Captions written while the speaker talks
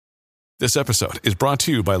This episode is brought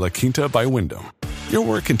to you by La Quinta by Wyndham. Your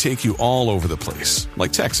work can take you all over the place,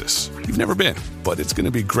 like Texas. You've never been, but it's going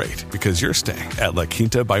to be great because you're staying at La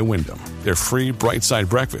Quinta by Wyndham. Their free Bright Side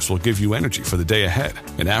breakfast will give you energy for the day ahead.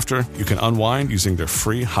 And after, you can unwind using their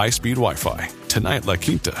free high-speed Wi-Fi. Tonight, La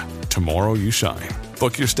Quinta. Tomorrow, you shine.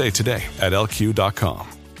 Book your stay today at LQ.com.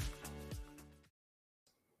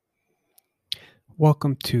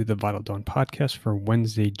 Welcome to the Vital Dawn podcast for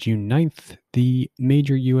Wednesday, June 9th. The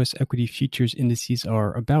major U.S. equity futures indices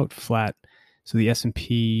are about flat. So the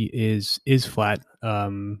S&P is flat.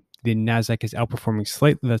 The NASDAQ is outperforming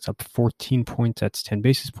slightly. That's up 14 points. That's 10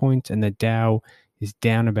 basis points. And the Dow is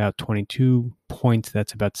down about 22 points.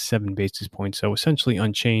 That's about 7 basis points. So essentially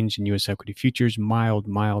unchanged in U.S. equity futures. Mild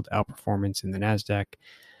outperformance in the NASDAQ.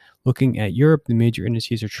 Looking at Europe, the major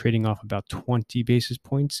indices are trading off about 20 basis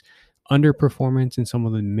points. Underperformance in some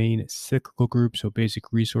of the main cyclical groups. So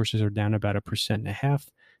basic resources are down about 1.5%.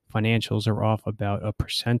 Financials are off about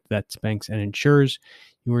 1%. That's banks and insurers.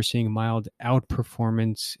 You are seeing mild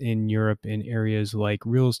outperformance in Europe in areas like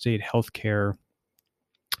real estate, healthcare.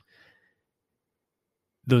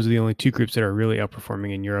 Those are the only two groups that are really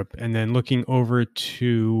outperforming in Europe. And then looking over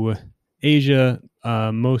to Asia,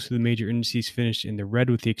 most of the major indices finished in the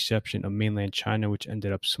red with the exception of mainland China, which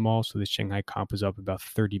ended up small. So the Shanghai comp was up about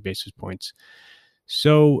 30 basis points.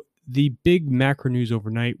 So the big macro news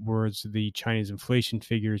overnight was the Chinese inflation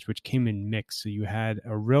figures, which came in mixed. So you had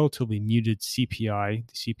a relatively muted CPI.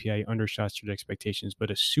 The CPI undershot street expectations,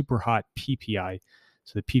 but a super hot PPI.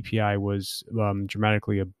 So the PPI was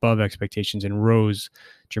dramatically above expectations and rose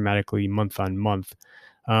dramatically month on month.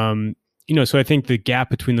 So I think the gap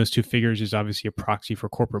between those two figures is obviously a proxy for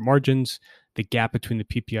corporate margins. The gap between the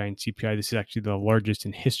PPI and CPI, this is actually the largest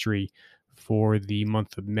in history for the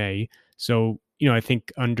month of May. So, I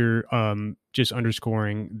think just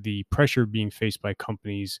underscoring the pressure being faced by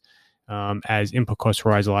companies as input costs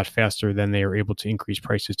rise a lot faster than they are able to increase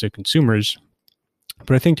prices to consumers.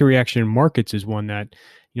 But I think the reaction in markets is one that,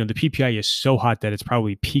 the PPI is so hot that it's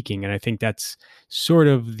probably peaking. And I think that's sort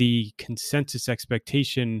of the consensus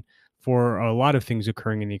expectation for a lot of things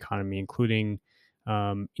occurring in the economy, including,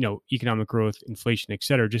 economic growth, inflation, et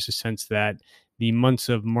cetera. Just a sense that the months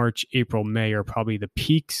of March, April, May are probably the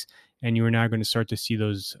peaks. And you are now going to start to see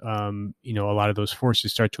those, a lot of those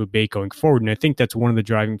forces start to abate going forward. And I think that's one of the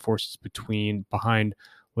driving forces behind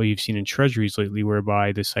what you've seen in treasuries lately,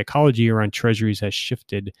 whereby the psychology around treasuries has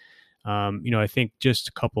shifted. I think just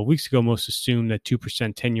a couple of weeks ago, most assumed that 2%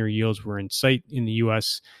 10-year yields were in sight in the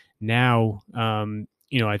U.S. Now,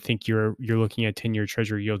 I think you're looking at 10-year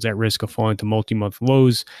treasury yields at risk of falling to multi-month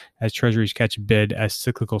lows as treasuries catch a bid, as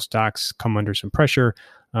cyclical stocks come under some pressure,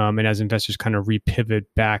 and as investors kind of repivot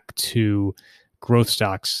back to growth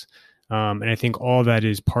stocks. And I think all that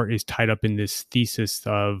is tied up in this thesis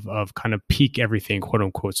of kind of peak everything, quote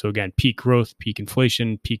unquote. So again, peak growth, peak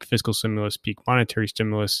inflation, peak fiscal stimulus, peak monetary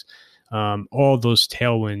stimulus. All those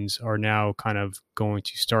tailwinds are now kind of going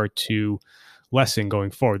to start to lessen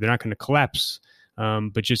going forward. They're not going to collapse.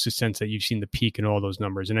 But just a sense that you've seen the peak in all those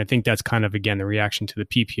numbers. And I think that's kind of, again, the reaction to the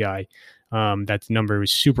PPI. That number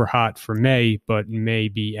was super hot for May, but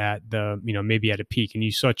maybe at a peak. And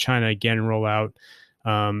you saw China again roll out,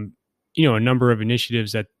 a number of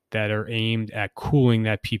initiatives that are aimed at cooling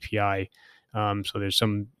that PPI. So there's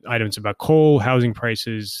some items about coal, housing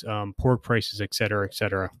prices, pork prices, et cetera, et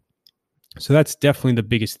cetera. So that's definitely the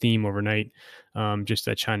biggest theme overnight, just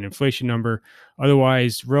that China inflation number.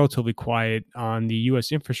 Otherwise, relatively quiet on the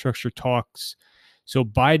U.S. infrastructure talks. So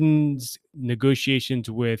Biden's negotiations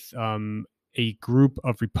with a group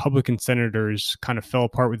of Republican senators kind of fell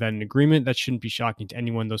apart without an agreement. That shouldn't be shocking to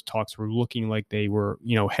anyone. Those talks were looking like they were,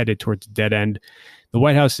 headed towards a dead end. The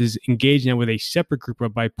White House is engaged now with a separate group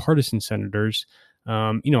of bipartisan senators.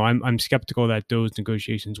 I'm skeptical that those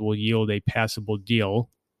negotiations will yield a passable deal.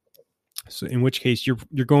 So in which case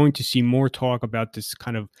you're going to see more talk about this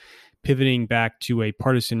kind of pivoting back to a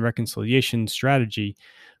partisan reconciliation strategy.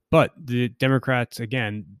 But the Democrats,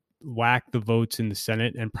 again, lack the votes in the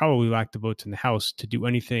Senate and probably lack the votes in the House to do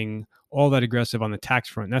anything all that aggressive on the tax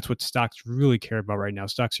front. And that's what stocks really care about right now.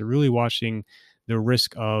 Stocks are really watching the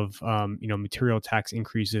risk of, material tax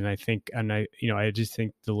increases. And I just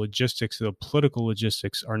think the political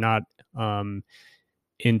logistics are not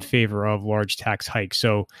in favor of large tax hikes.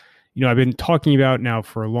 So, I've been talking about now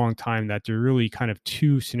for a long time that there are really kind of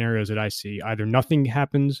two scenarios that I see. Either nothing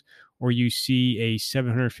happens or you see a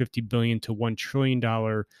 $750 billion to $1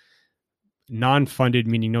 trillion non-funded,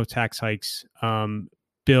 meaning no tax hikes,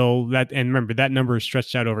 bill that, and remember that number is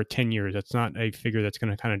stretched out over 10 years. That's not a figure that's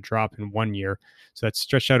going to kind of drop in 1 year. So that's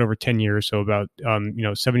stretched out over 10 years. So about,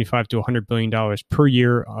 75 to $100 billion per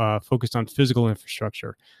year, focused on physical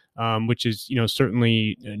infrastructure, which is,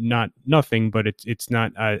 certainly not nothing, but it's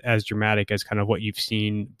not as dramatic as kind of what you've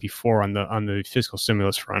seen before on the fiscal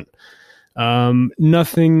stimulus front.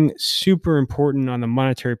 Nothing super important on the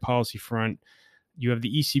monetary policy front. You have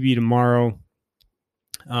the ECB tomorrow.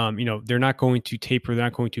 They're not going to taper. They're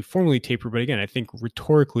not going to formally taper. But again, I think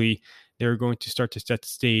rhetorically, they're going to start to set the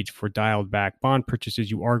stage for dialed back bond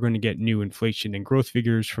purchases. You are going to get new inflation and growth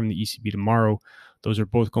figures from the ECB tomorrow. Those are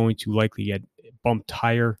both going to likely get bumped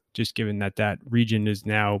higher, just given that region is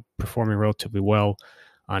now performing relatively well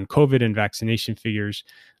on COVID and vaccination figures.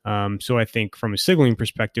 So I think from a signaling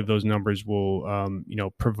perspective, those numbers will,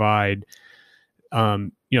 provide,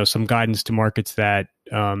 some guidance to markets that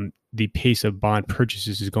the pace of bond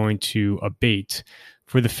purchases is going to abate.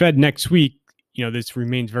 For the Fed next week, this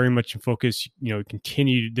remains very much in focus.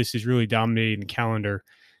 This is really dominating the calendar.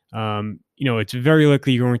 It's very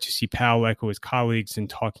likely you're going to see Powell echo his colleagues in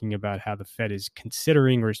talking about how the Fed is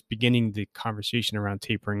considering or is beginning the conversation around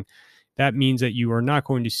tapering. That means that you are not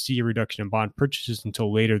going to see a reduction in bond purchases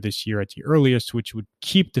until later this year at the earliest, which would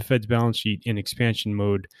keep the Fed's balance sheet in expansion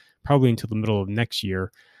mode probably until the middle of next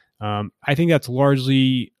year. I think that's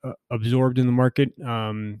largely absorbed in the market.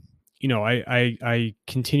 I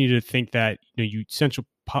continue to think that central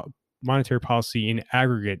monetary policy in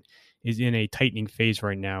aggregate is in a tightening phase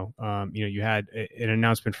right now. You had an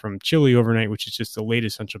announcement from Chile overnight, which is just the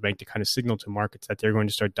latest central bank to kind of signal to markets that they're going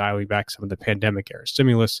to start dialing back some of the pandemic era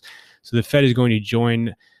stimulus. So the Fed is going to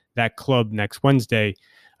join that club next Wednesday.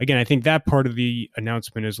 Again, I think that part of the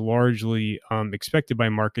announcement is largely expected by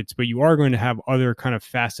markets, but you are going to have other kind of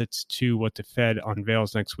facets to what the Fed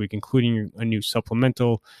unveils next week, including a new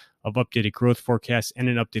supplemental of updated growth forecasts and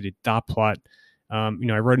an updated dot plot.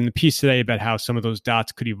 I wrote in the piece today about how some of those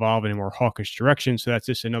dots could evolve in a more hawkish direction. So that's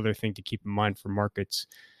just another thing to keep in mind for markets.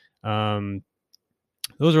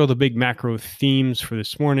 Those are all the big macro themes for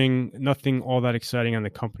this morning. Nothing all that exciting on the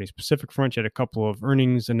company specific front. You had a couple of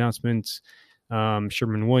earnings announcements.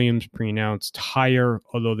 Sherwin-Williams pre-announced higher,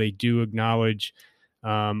 although they do acknowledge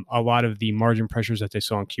a lot of the margin pressures that they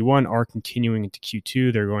saw in Q1 are continuing into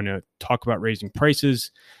Q2. They're going to talk about raising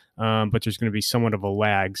prices, but there's going to be somewhat of a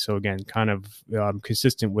lag. So again, kind of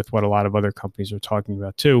consistent with what a lot of other companies are talking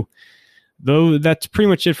about too. Though that's pretty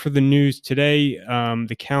much it for the news today.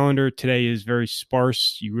 The calendar today is very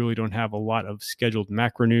sparse. You really don't have a lot of scheduled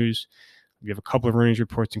macro news. We have a couple of earnings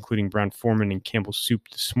reports, including Brown-Forman and Campbell Soup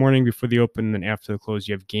this morning before the open. And then after the close,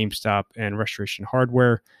 you have GameStop and Restoration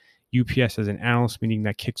Hardware. UPS has an analyst meeting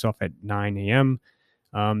that kicks off at 9 a.m.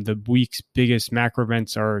 The week's biggest macro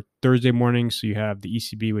events are Thursday morning. So you have the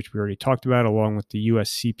ECB, which we already talked about, along with the US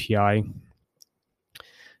CPI.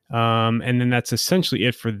 And then that's essentially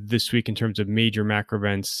it for this week in terms of major macro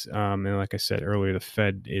events. And like I said earlier, the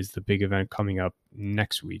Fed is the big event coming up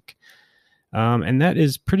next week. And that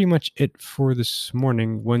is pretty much it for this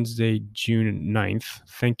morning, Wednesday, June 9th.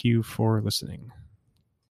 Thank you for listening.